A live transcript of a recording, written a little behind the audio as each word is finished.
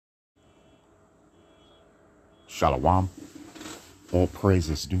Shalom. All praise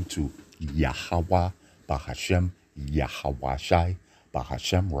is due to Yahweh, Bahashem, Yahweh Shai,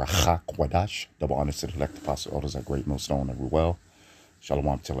 Bahashem, Rachak Wadash. Double honors to the elect apostle elders at Great Millstone and Ruel.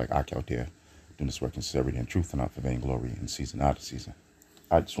 Shalom to like Ak out there, doing this work in sincerity and truth and not for vainglory in season out of season.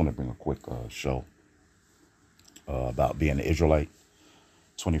 I just want to bring a quick show about being an Israelite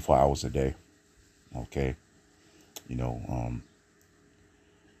 24 hours a day. Okay. You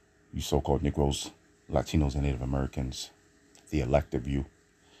so-called Negroes, Latinos, and Native Americans, the elect of you,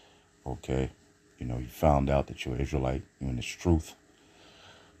 okay, you found out that you're Israelite, you're in this truth,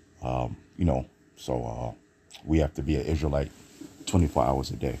 so we have to be an Israelite 24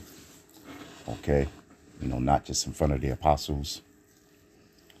 hours a day, okay, not just in front of the apostles,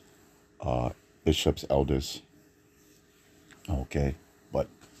 bishops, elders, okay, but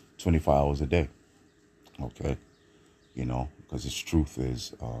 24 hours a day, okay, because this truth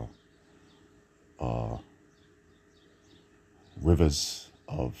is rivers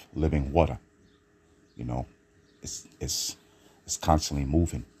of living water. It's constantly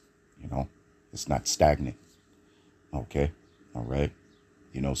moving. It's not stagnant. Okay, all right.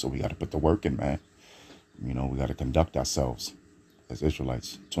 So we got to put the work in, man. We got to conduct ourselves as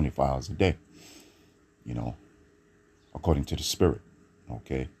Israelites 24 hours a day. According to the Spirit.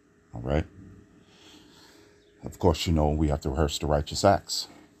 Okay, all right. Of course, we have to rehearse the righteous acts.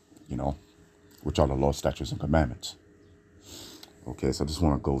 Which are the law, statutes, and commandments. Okay, so I just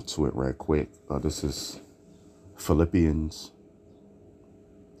want to go to it right quick. This is Philippians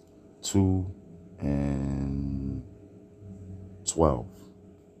 2:12.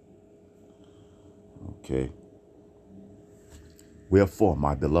 Okay. Wherefore,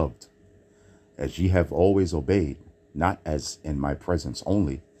 my beloved, as ye have always obeyed, not as in my presence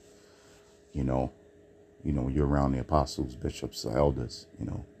only, you're around the apostles, bishops, elders,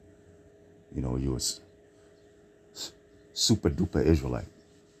 you was super duper Israelite,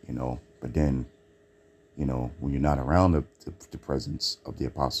 but then, when you're not around the presence of the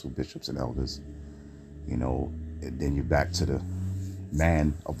apostle, bishops, and elders, and then you're back to the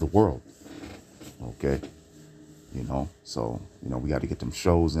man of the world. Okay. So, we got to get them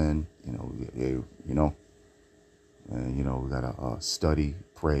shows in, and, we got to study,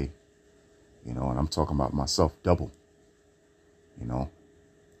 pray, and I'm talking about myself double, and,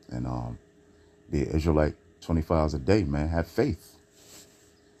 be an Israelite 24 hours a day, man. Have faith.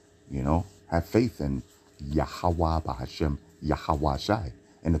 Have faith in Yahweh Bahashem, Yahweh Shai.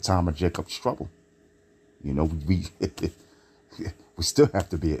 In the time of Jacob's trouble. We we still have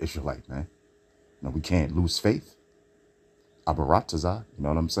to be an Israelite, man. We can't lose faith. Abaratazah, you know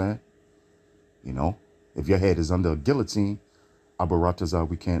what I'm saying? If your head is under a guillotine, Abaratazah,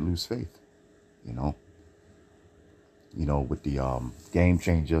 we can't lose faith. With the game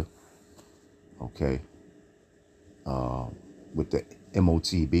changer. Okay, with the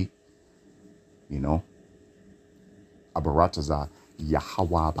MOTB, Abaratazah,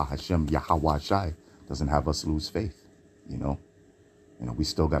 Yahweh Bahashem, Yahweh Shai doesn't have us lose faith, we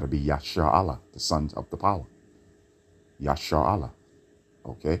still got to be Yashar Allah, the sons of the power. Yashar Allah,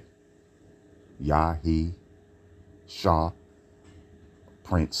 okay? Yahi, Shah,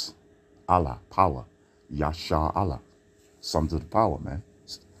 Prince, Allah, power. Yashar Allah, sons of the power, man.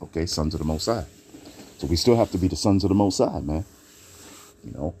 Okay, sons of the Most High. So we still have to be the sons of the Most High, man.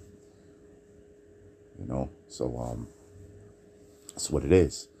 So that's what it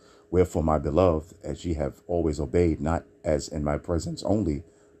is. Wherefore, my beloved, as ye have always obeyed, not as in my presence only,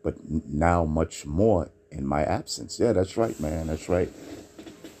 but now much more in my absence. Yeah, that's right, man. That's right.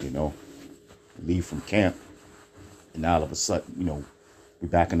 Leave from camp, and now all of a sudden, we're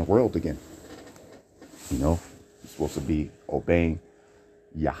back in the world again. You're supposed to be obeying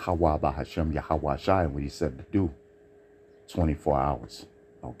Yahweh Bahashem, Yahweh Shai, what he said to do 24 hours.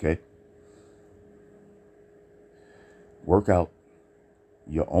 Okay? Work out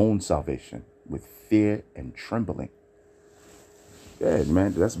your own salvation with fear and trembling. Yeah,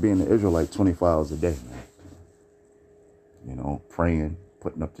 man, that's being an Israelite 24 hours a day, man. Praying,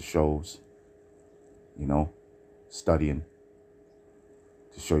 putting up the shows, studying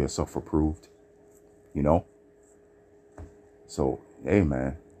to show yourself approved, So, hey,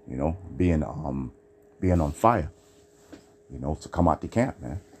 man, being on fire, to come out the camp,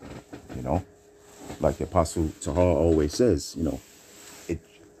 man, like the Apostle Tahar always says,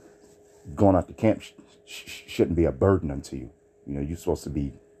 going out the camp shouldn't be a burden unto you. You're supposed to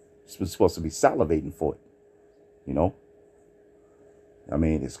be salivating for it, I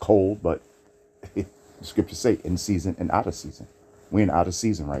mean, it's cold, but the scriptures say in season and out of season. We're in out of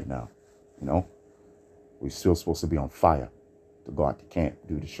season right now, we're still supposed to be on fire. To go out to camp,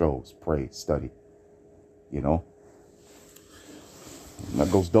 do the shows, pray, study, you know. And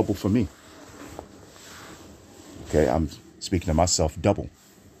that goes double for me. Okay, I'm speaking to myself double.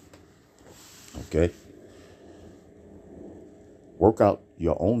 Okay. Work out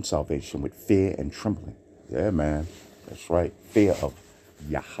your own salvation with fear and trembling. Yeah, man. That's right. Fear of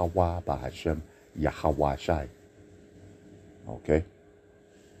Yahweh Bahashem, Yahweh Shai. Okay.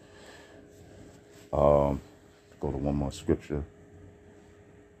 Go to one more scripture.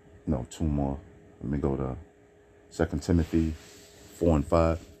 No, two more. Let me go to 2 Timothy 4 and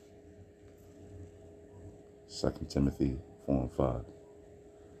 5. 2 Timothy 4 and 5.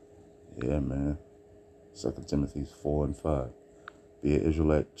 Yeah, man. 2 Timothy 4 and 5. Be an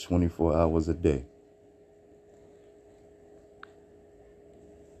Israelite 24 hours a day.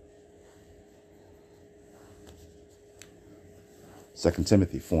 Second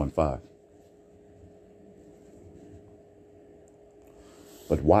Timothy 4 and 5.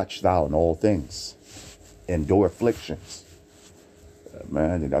 But watch thou in all things, endure afflictions.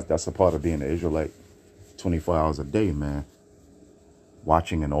 Man, that's a part of being an Israelite 24 hours a day, man.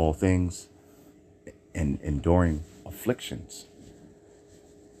 Watching in all things and enduring afflictions.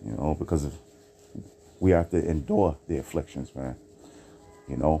 You know, because we have to endure the afflictions, man.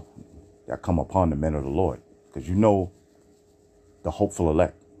 You know, that come upon the men of the Lord. Because you know the hopeful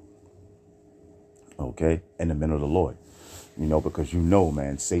elect. Okay? And the men of the Lord. You know, because you know,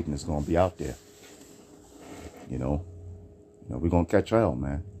 man, Satan is going to be out there. You know, we're going to catch hell,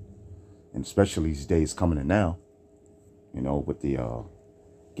 man. And especially these days coming in now, you know, with the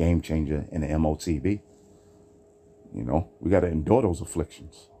game changer and the MOTB. You know, we got to endure those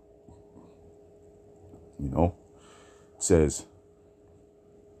afflictions. You know, it says,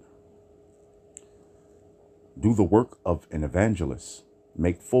 do the work of an evangelist.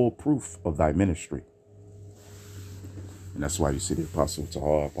 Make full proof of thy ministry. And that's why you see the Apostle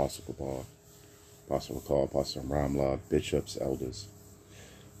Tahar, Apostle Kabar, Apostle Akar, Apostle Ramlad, bishops, elders.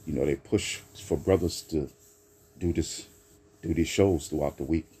 You know, they push for brothers to do these shows throughout the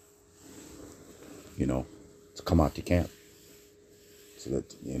week. You know, to come out to camp. So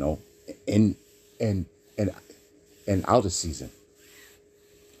that, you know, in out of season.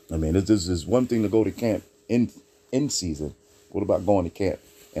 I mean, this is one thing to go to camp in season. What about going to camp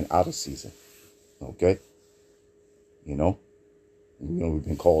and out of season? Okay. You know, we've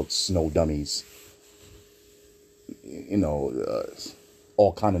been called snow dummies. You know,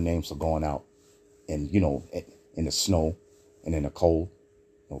 all kind of names for going out and, you know, in the snow and in the cold.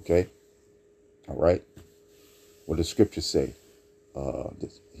 Okay. All right. What does scripture say?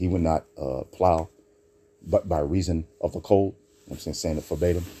 He would not plow, but by reason of the cold. I'm saying it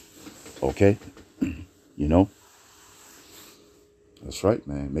verbatim. Okay. You know. That's right,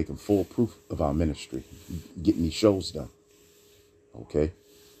 man. Making full proof of our ministry. Getting these shows done. Okay.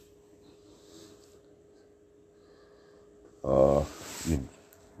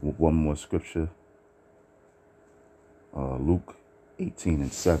 One more scripture. Luke 18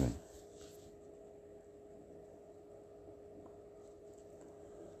 and 7.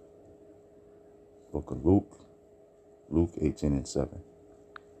 Book of Luke 18 and 7.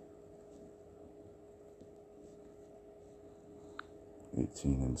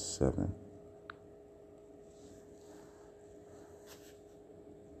 And 7.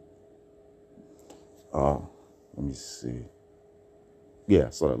 Let me see. Yeah, I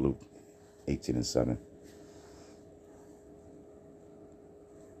saw that Luke 18 and 7.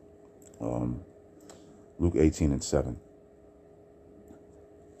 Luke 18 and 7.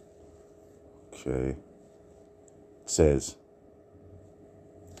 Okay. It says,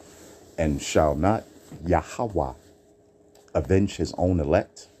 and shall not Yahweh avenge his own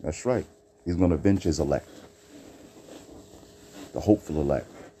elect? That's right. He's going to avenge his elect. The hopeful elect.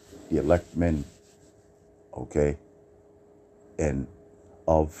 The elect men. Okay. And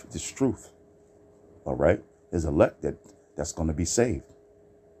of this truth. All right. His elect that's going to be saved.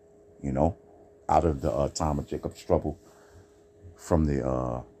 You know. Out of the time of Jacob's trouble. From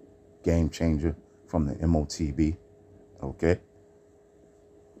the game changer. From the MOTB. Okay.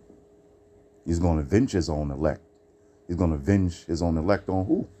 He's going to avenge his own elect. He's going to avenge his own elect on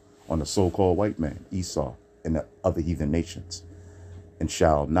who? On the so-called white man, Esau, and the other heathen nations. And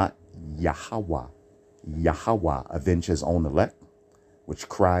shall not Yahweh avenge his own elect, which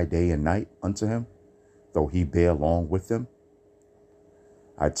cry day and night unto him, though he bear along with them?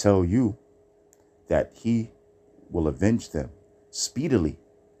 I tell you that he will avenge them speedily.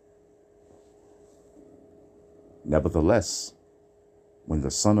 Nevertheless, when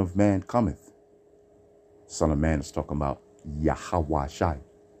the Son of Man cometh, Son of Man is talking about Yahweh Shai,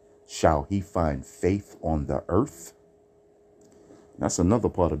 shall he find faith on the earth? That's another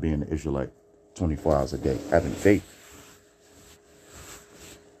part of being an Israelite 24 hours a day. Having faith.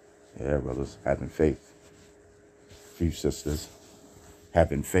 Yeah, brothers, having faith. For you sisters,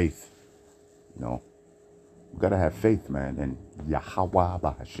 having faith. You know, we got to have faith, man, in Yahweh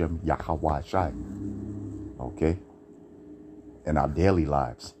Bahashem, Yahweh Shai. Okay? In our daily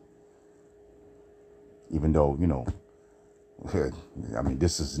lives. Even though, you know, I mean,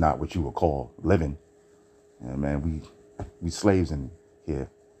 this is not what you would call living. And man, we slaves in here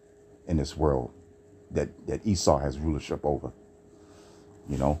in this world that Esau has rulership over,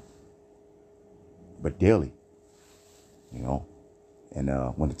 you know, but daily, you know, and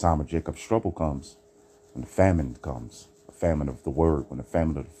when the time of Jacob's trouble comes, when the famine comes, the famine of the word, when the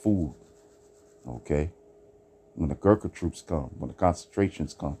famine of the food, okay, when the Gurkha troops come, when the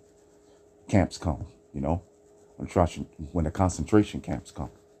concentrations come, camps come, you know, when the concentration camps come,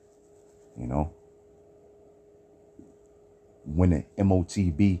 you know, when the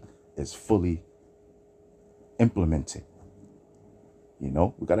MOTB is fully implemented, you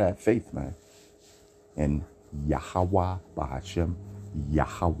know, we got to have faith, man. And Yahweh Bahashem,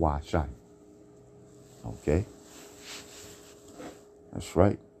 Yahweh Shai. Okay? That's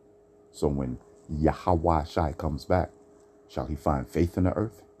right. So when Yahweh Shai comes back, shall he find faith in the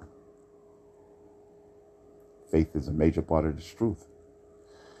earth? Faith is a major part of this truth.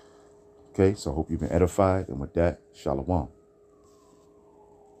 Okay, so I hope you've been edified. And with that, shalom.